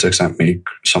characteristics that make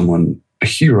someone a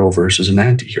hero versus an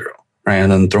anti-hero? Right?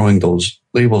 And then throwing those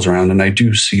labels around. And I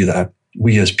do see that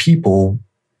we as people,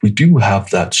 we do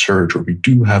have that surge, or we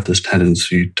do have this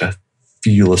tendency to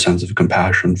feel a sense of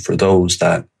compassion for those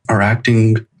that are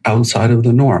acting outside of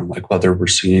the norm. Like whether we're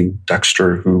seeing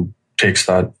Dexter, who takes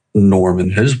that norm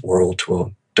in his world to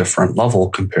a different level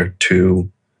compared to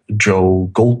Joe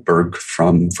Goldberg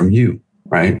from You,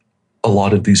 right? A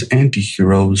lot of these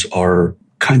anti-heroes are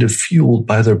kind of fueled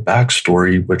by their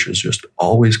backstory, which is just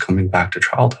always coming back to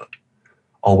childhood.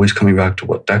 Always coming back to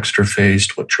what Dexter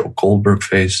faced, what Joe Goldberg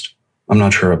faced. I'm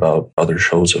not sure about other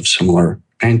shows of similar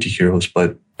anti-heroes,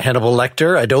 but Hannibal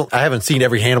Lecter, I haven't seen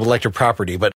every Hannibal Lecter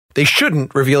property, but they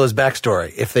shouldn't reveal his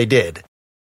backstory if they did.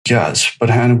 Yes, but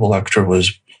Hannibal Lecter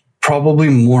was probably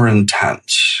more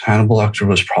intense. Hannibal Lecter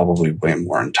was probably way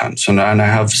more intense. And I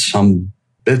have some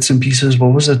bits and pieces.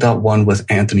 What was it, that one with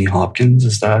Anthony Hopkins?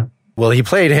 Is that? Well, he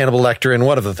played Hannibal Lecter in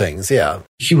one of the things, yeah.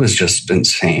 He was just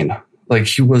insane.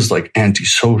 He was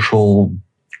antisocial,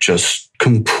 just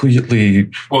completely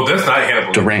Well, that's not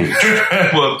Hannibal deranged.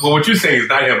 well, what you're saying is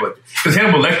not Hannibal Lecter. Because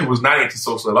Hannibal Lecter was not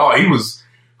antisocial at all. He was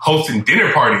hosting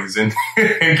dinner parties and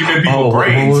giving people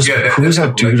brains. Who was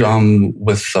that dude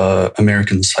with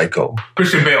American Psycho?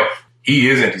 Christian Bale. He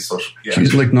is antisocial. Yeah.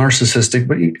 He's narcissistic,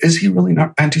 but is he really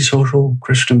not antisocial?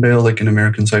 Christian Bale, in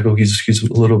American Psycho, he's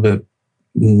a little bit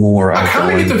more. I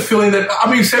kind of get the feeling that,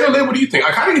 Sarah Lynn, what do you think?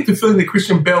 I kind of get the feeling that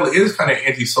Christian Bale is kind of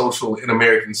antisocial in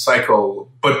American Psycho,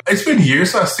 but it's been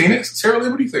years since I've seen it. Sarah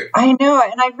Lynn, what do you think? I know,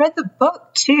 and I read the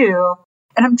book too,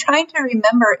 and I'm trying to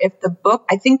remember if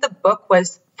I think the book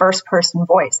was first person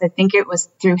voice. I think it was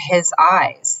through his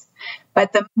eyes,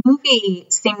 but the movie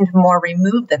seemed more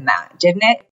removed than that, didn't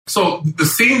it? So the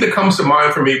scene that comes to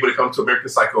mind for me when it comes to American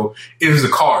Psycho is the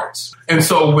cards. And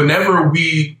so whenever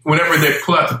they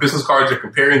pull out the business cards, they're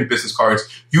comparing the business cards,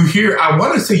 you hear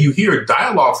a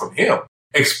dialogue from him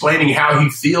explaining how he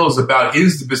feels about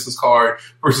the business card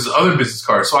versus other business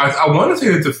cards. So I want to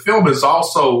say that the film is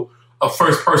also a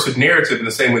first person narrative in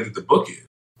the same way that the book is.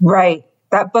 Right.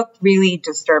 That book really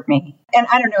disturbed me. And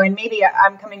I don't know, and maybe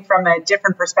I'm coming from a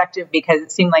different perspective because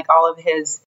it seemed like all of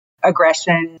his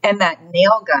aggression and that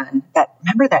nail gun.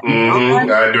 Remember that nail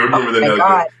gun? I do remember the nail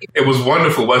gun. It was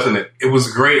wonderful, wasn't it? It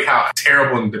was great how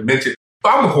terrible and demented.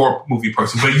 I'm a horror movie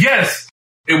person, but yes,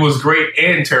 it was great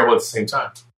and terrible at the same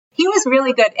time. He was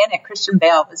really good in it. Christian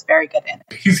Bale was very good in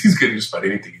it. He's good in just about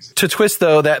anything he's in. To twist,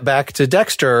 though, that back to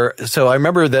Dexter, so I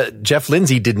remember that Jeff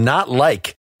Lindsay did not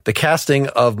like the casting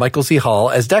of Michael C.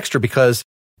 Hall as Dexter because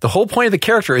the whole point of the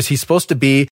character is he's supposed to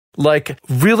be like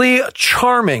really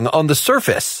charming on the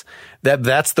surface.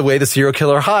 That's the way the serial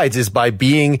killer hides, is by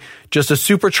being just a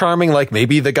super charming, like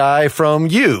maybe the guy from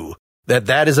You.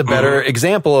 That is a better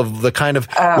example of the kind of,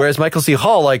 whereas Michael C.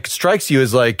 Hall like strikes you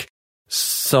as like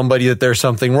somebody that there's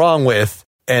something wrong with,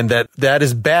 and that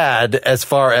is bad as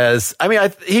far as, I mean,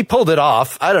 he pulled it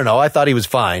off. I don't know. I thought he was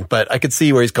fine, but I could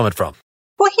see where he's coming from.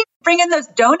 Well, he'd bring in those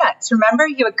donuts. Remember,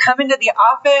 he would come into the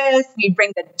office and he'd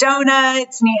bring the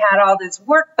donuts, and he had all his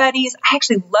work buddies. I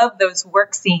actually love those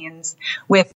work scenes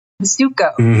with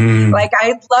Zuko. Mm-hmm. Like,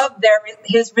 I love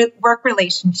his work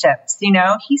relationships. You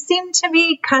know, he seemed to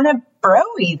be kind of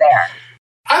bro-y there.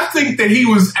 I think that he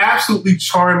was absolutely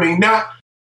charming. Now,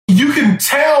 you can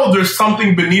tell there's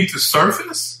something beneath the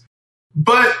surface,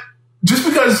 but just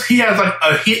because he has like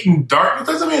a hidden darkness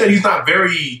doesn't mean that he's not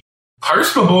very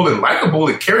personable and likable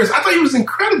and charismatic. I thought he was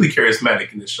incredibly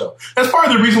charismatic in this show. That's part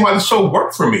of the reason why the show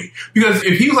worked for me. Because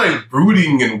if he was like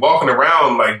brooding and walking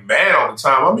around like mad all the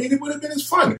time, I mean, it would have been as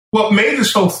fun. What made the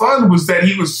show fun was that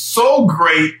he was so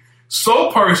great,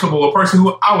 so personable, a person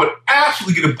who I would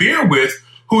absolutely get a beer with,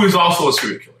 who is also a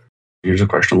serial killer. Here's a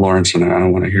question, Lawrence, and I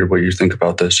want to hear what you think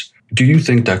about this. Do you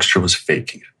think Dexter was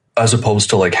faking it, as opposed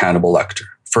to like Hannibal Lecter,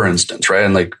 for instance, right?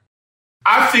 And like,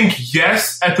 I think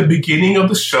yes at the beginning of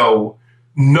the show,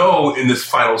 no in this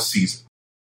final season.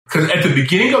 Because at the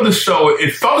beginning of the show,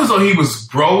 it felt as though he was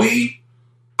bro-y,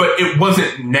 but it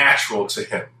wasn't natural to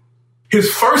him.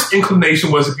 His first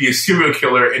inclination was to be a serial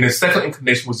killer, and his second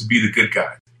inclination was to be the good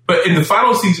guy. But in the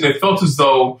final season, it felt as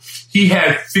though he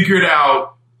had figured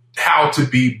out how to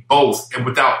be both, and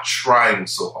without trying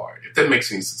so hard, if that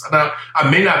makes any sense. Now, I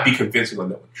may not be convincing on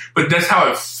that one, but that's how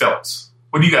it felt.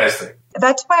 What do you guys think?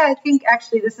 That's why I think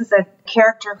actually this is a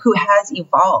character who has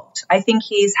evolved. I think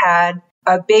he's had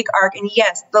a big arc. And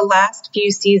yes, the last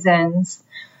few seasons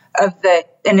of the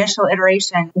initial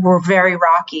iteration were very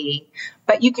rocky,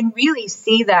 but you can really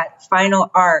see that final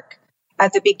arc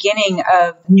at the beginning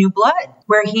of New Blood,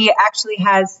 where he actually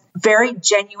has very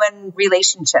genuine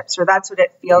relationships, or that's what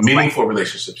it feels like. Meaningful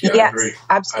relationships. Yeah, yes, I agree.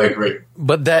 Absolutely. I agree.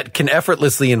 But that can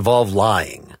effortlessly involve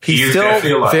lying. He's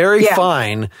still very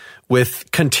fine with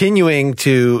continuing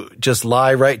to just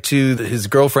lie right to his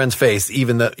girlfriend's face,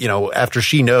 even though, you know, after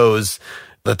she knows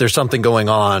that there's something going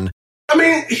on. I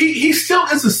mean, he still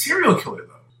is a serial killer,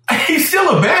 though. He's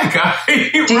still a bad guy.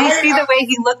 Did you see the way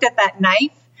he looked at that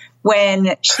knife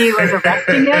when she was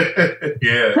arresting him?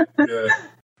 Yeah.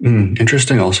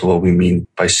 Interesting also what we mean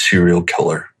by serial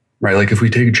killer, right? Like if we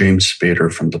take James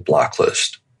Spader from The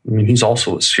Blacklist, I mean, he's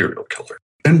also a serial killer.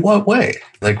 In what way?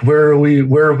 Like, where are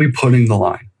we putting the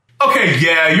line? Okay,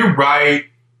 yeah, you're right.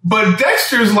 But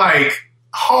Dexter's like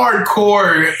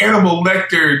hardcore Hannibal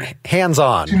Lecter.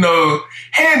 Hands-on. You know,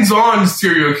 hands-on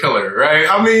serial killer, right?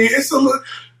 I mean,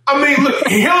 look,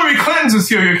 Hillary Clinton's a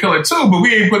serial killer too, but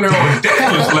we ain't putting her on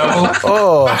Dexter's level.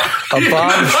 Oh, a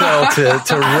bombshell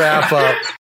to wrap up.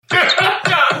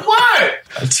 What?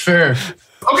 That's fair.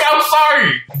 Okay, I'm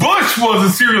sorry. Bush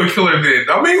was a serial killer then.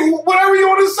 I mean, whatever you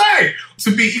want to say.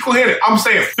 To be equal-handed, I'm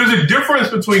saying there's a difference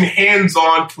between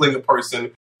hands-on killing a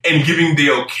person and giving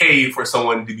the okay for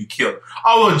someone to be killed.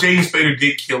 Although James Spader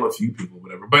did kill a few people,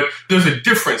 whatever. But there's a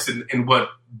difference in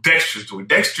what Dexter's doing.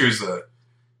 Dexter's a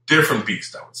different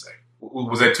beast, I would say.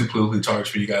 Was that too politically charged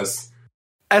for you guys?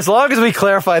 As long as we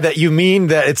clarify that you mean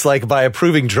that it's like by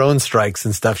approving drone strikes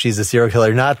and stuff, she's a serial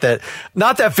killer. Not that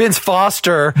Vince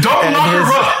Foster. Don't lock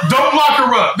her up. Don't lock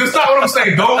her up. That's not what I'm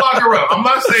saying. Don't lock her up. I'm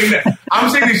not saying that. I'm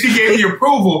saying that she gave the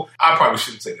approval. I probably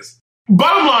shouldn't say this.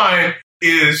 Bottom line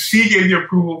is she gave the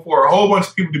approval for a whole bunch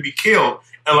of people to be killed,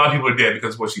 and a lot of people are dead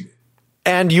because of what she did.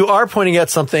 And you are pointing at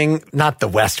something, not The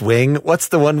West Wing. What's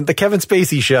the one? The Kevin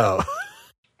Spacey show.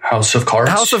 House of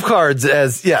Cards? House of Cards,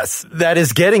 yes. That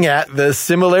is getting at the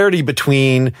similarity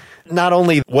between not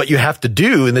only what you have to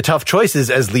do in the tough choices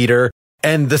as leader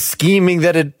and the scheming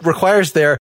that it requires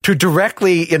there to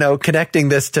directly, connecting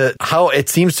this to how it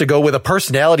seems to go with a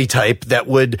personality type that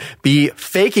would be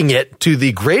faking it to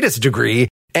the greatest degree.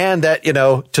 And that,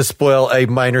 to spoil a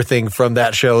minor thing from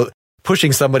that show,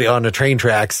 pushing somebody onto train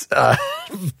tracks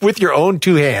with your own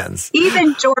two hands.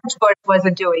 Even George Bush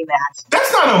wasn't doing that.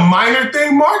 That's not a minor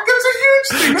thing, Mark. That's a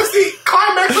huge thing. That's the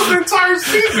climax of the entire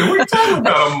season. What are you talking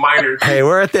about, a minor thing? Hey,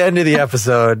 we're at the end of the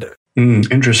episode.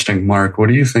 Interesting, Mark. What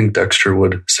do you think Dexter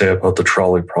would say about the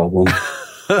trolley problem?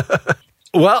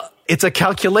 Well, it's a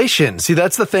calculation. See,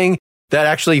 that's the thing that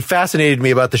actually fascinated me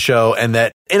about the show, and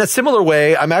that in a similar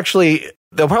way,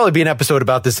 there'll probably be an episode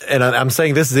about this, and I'm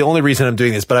saying this is the only reason I'm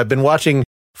doing this, but I've been watching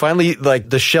finally like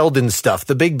the Sheldon stuff,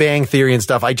 the Big Bang Theory and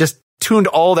stuff. I just tuned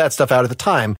all that stuff out at the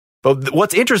time. But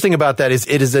what's interesting about that is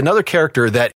it is another character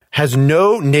that has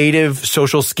no native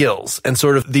social skills, and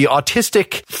sort of the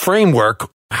autistic framework,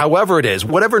 however it is,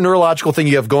 whatever neurological thing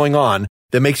you have going on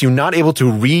that makes you not able to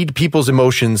read people's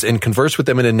emotions and converse with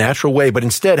them in a natural way, but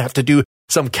instead have to do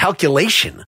some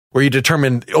calculation where you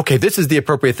determine, okay, this is the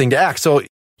appropriate thing to act. So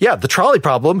yeah, the trolley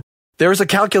problem, there's a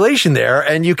calculation there,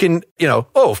 and you can,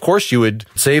 of course you would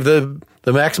save the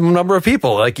maximum number of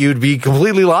people. Like, you'd be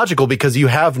completely logical because you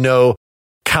have no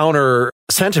counter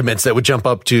sentiments that would jump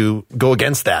up to go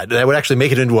against that. That would actually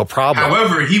make it into a problem.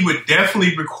 However, he would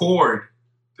definitely record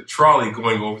the trolley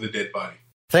going over the dead body.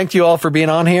 Thank you all for being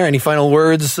on here. Any final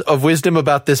words of wisdom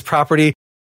about this property?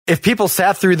 If people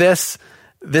sat through this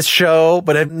show,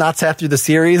 but have not sat through the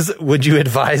series, would you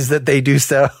advise that they do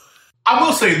so? I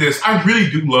will say this. I really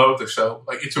do love the show.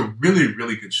 Like, it's a really,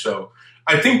 really good show.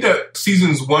 I think that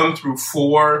seasons 1 through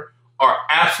 4 are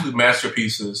absolute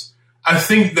masterpieces. I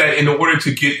think that in order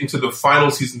to get into the final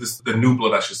season, the New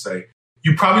Blood, I should say,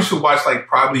 you probably should watch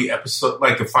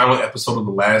the final episode of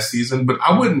the last season, but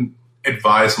I wouldn't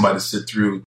advise somebody to sit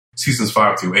through seasons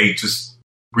 5 through 8. Just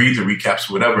read the recaps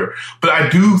or whatever. But I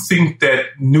do think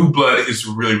that New Blood is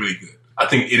really, really good. I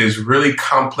think it is really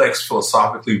complex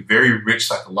philosophically, very rich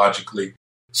psychologically.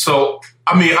 So,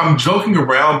 I mean, I'm joking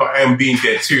around, but I am being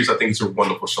dead serious. I think it's a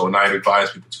wonderful show, and I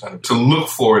advise people to look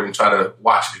for it and try to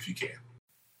watch it if you can.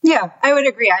 Yeah, I would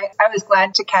agree. I was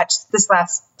glad to catch this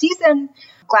last season.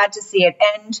 Glad to see it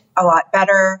end a lot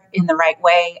better in the right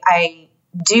way. I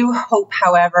do hope,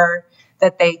 however,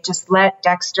 that they just let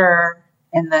Dexter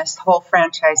and this whole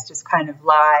franchise just kind of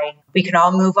lie. We can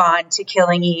all move on to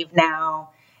Killing Eve now,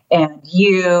 and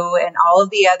You, and all of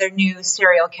the other new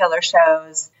serial killer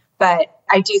shows. But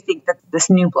I do think that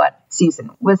this New Blood season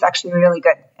was actually really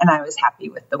good, and I was happy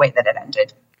with the way that it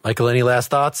ended. Michael, any last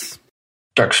thoughts?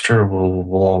 Dexter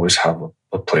will always have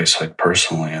a place, like,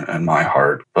 personally in my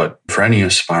heart. But for any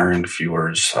aspiring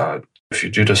viewers, if you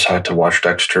do decide to watch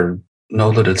Dexter,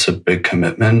 know that it's a big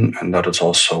commitment, and that it's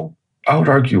also, I would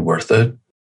argue, worth it.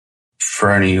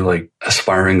 For any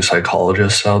aspiring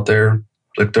psychologists out there,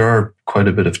 there are quite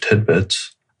a bit of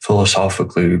tidbits.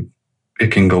 Philosophically,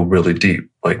 it can go really deep.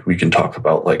 We can talk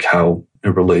about how it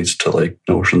relates to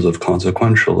notions of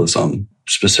consequentialism,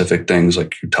 specific things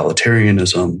like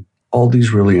utilitarianism, all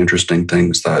these really interesting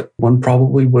things that one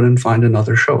probably wouldn't find in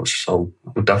other shows. So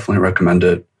I would definitely recommend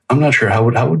it. I'm not sure how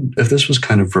would if this was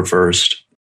kind of reversed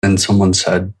and someone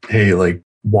said, hey,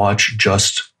 watch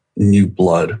just New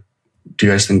Blood. Do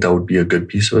you guys think that would be a good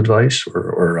piece of advice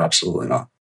or absolutely not?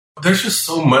 There's just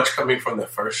so much coming from the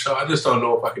first show. I just don't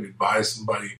know if I could advise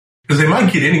somebody, because they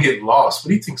might get in and get lost. What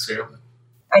do you think, Sarah?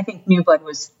 I think New Blood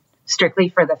was strictly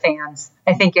for the fans.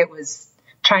 I think it was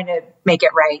trying to make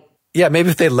it right. Yeah, maybe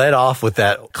if they led off with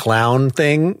that clown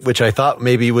thing, which I thought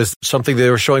maybe was something they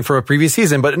were showing from a previous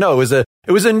season, but no,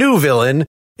 it was a new villain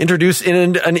introduced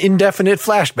in an indefinite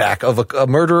flashback of a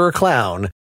murderer clown,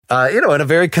 in a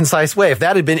very concise way. If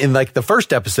that had been in the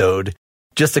first episode,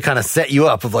 just to kind of set you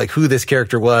up of who this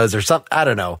character was or something, I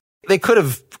don't know. They could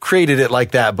have created it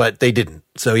like that, but they didn't.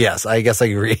 So yes, I guess I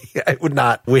agree. I would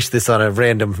not wish this on a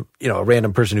random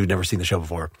person who'd never seen the show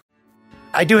before.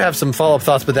 I do have some follow-up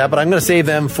thoughts with that, but I'm going to save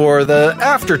them for the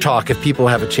after talk. If people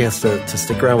have a chance to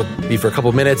stick around with me for a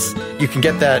couple minutes, you can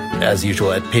get that as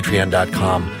usual at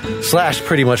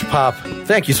patreon.com/prettymuchpop.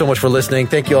 Thank you so much for listening.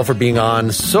 Thank you all for being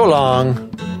on. So long.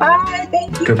 Bye.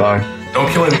 Thank you. Goodbye.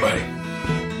 Don't kill anybody.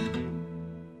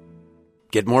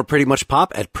 Get more Pretty Much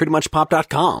Pop at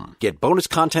prettymuchpop.com. Get bonus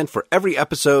content for every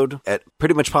episode at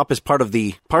Pretty Much Pop is part of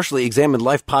the Partially Examined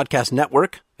Life podcast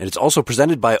network, and it's also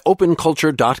presented by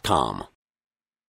openculture.com.